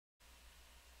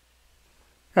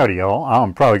Howdy y'all.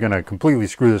 I'm probably gonna completely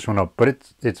screw this one up,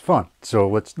 but it's fun. So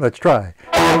let's try.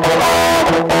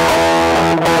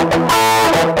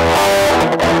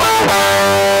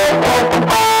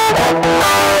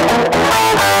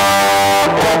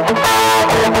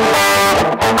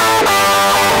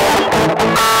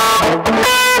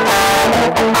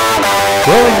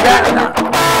 Well,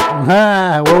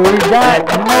 we got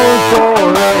no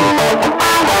choice.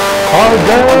 Our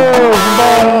girls and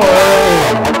boys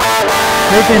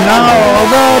making all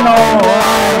the noise.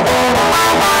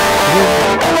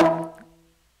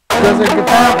 Cause they can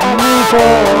find new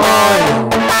toys.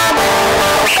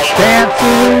 Can't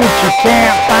salute, you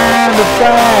can't find a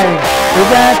flag.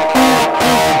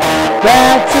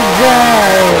 That's a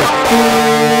guy.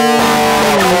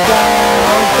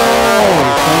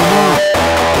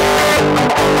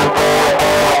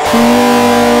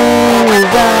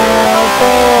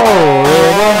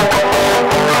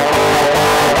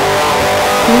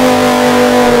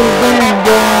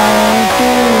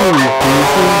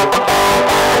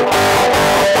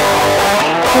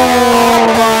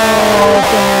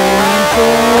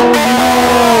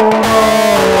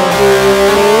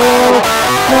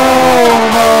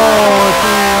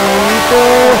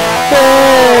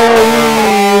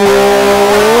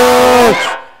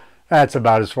 That's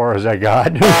about as far as I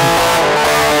got.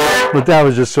 But that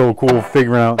was just so cool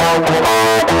figuring out.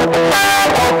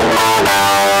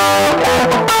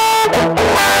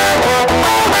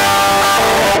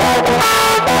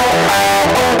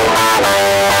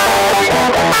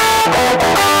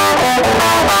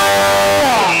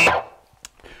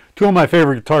 Two of my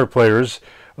favorite guitar players,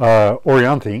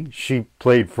 Orianthi, she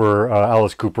played for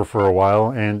Alice Cooper for a while,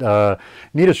 and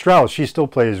Nita Strauss, she still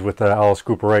plays with Alice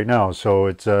Cooper right now. So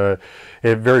it's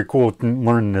very cool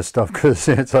learning this stuff because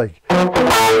it's like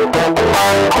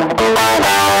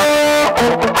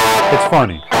it's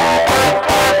funny.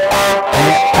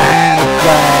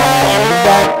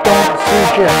 That don't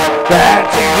suit you.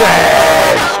 That's a drag.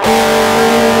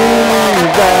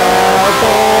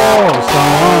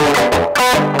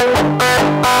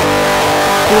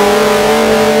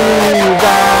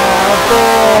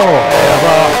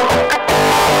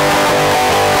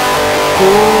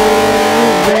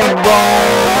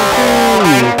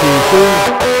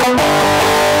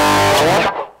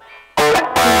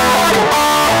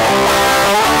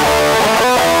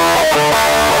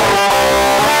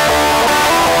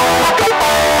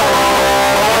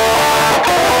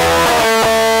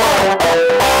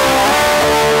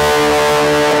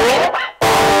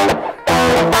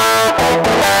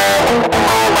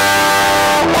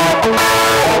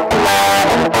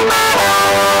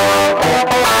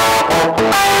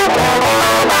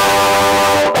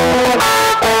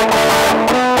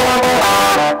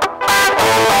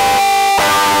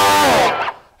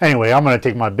 Anyway, I'm going to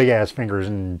take my big ass fingers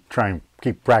and try and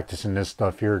keep practicing this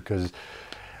stuff here because,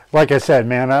 like I said,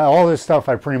 man, all this stuff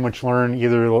I pretty much learned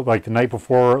either like the night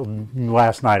before,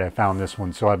 last night I found this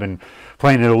one. So I've been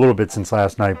playing it a little bit since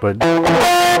last night, but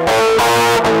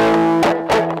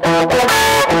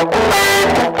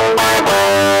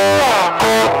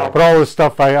all this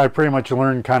stuff I pretty much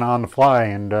learned kind of on the fly.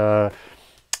 And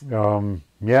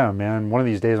yeah, man, one of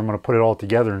these days I'm going to put it all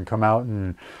together and come out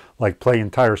and like play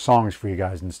entire songs for you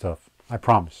guys and stuff. I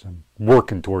promise. I'm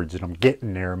working towards it. I'm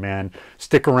getting there, man.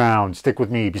 Stick around. Stick with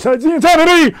me. Besides the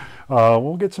insanity,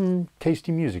 we'll get some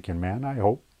tasty music in, man. I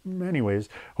hope. Anyways,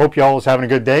 hope y'all is having a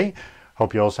good day.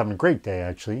 Hope y'all is having a great day,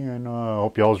 actually. And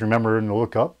hope y'all is remembering to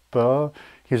look up.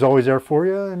 He's always there for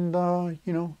you. And,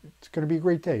 you know, it's going to be a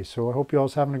great day. So I hope y'all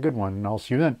is having a good one. And I'll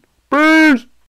see you then. Peace!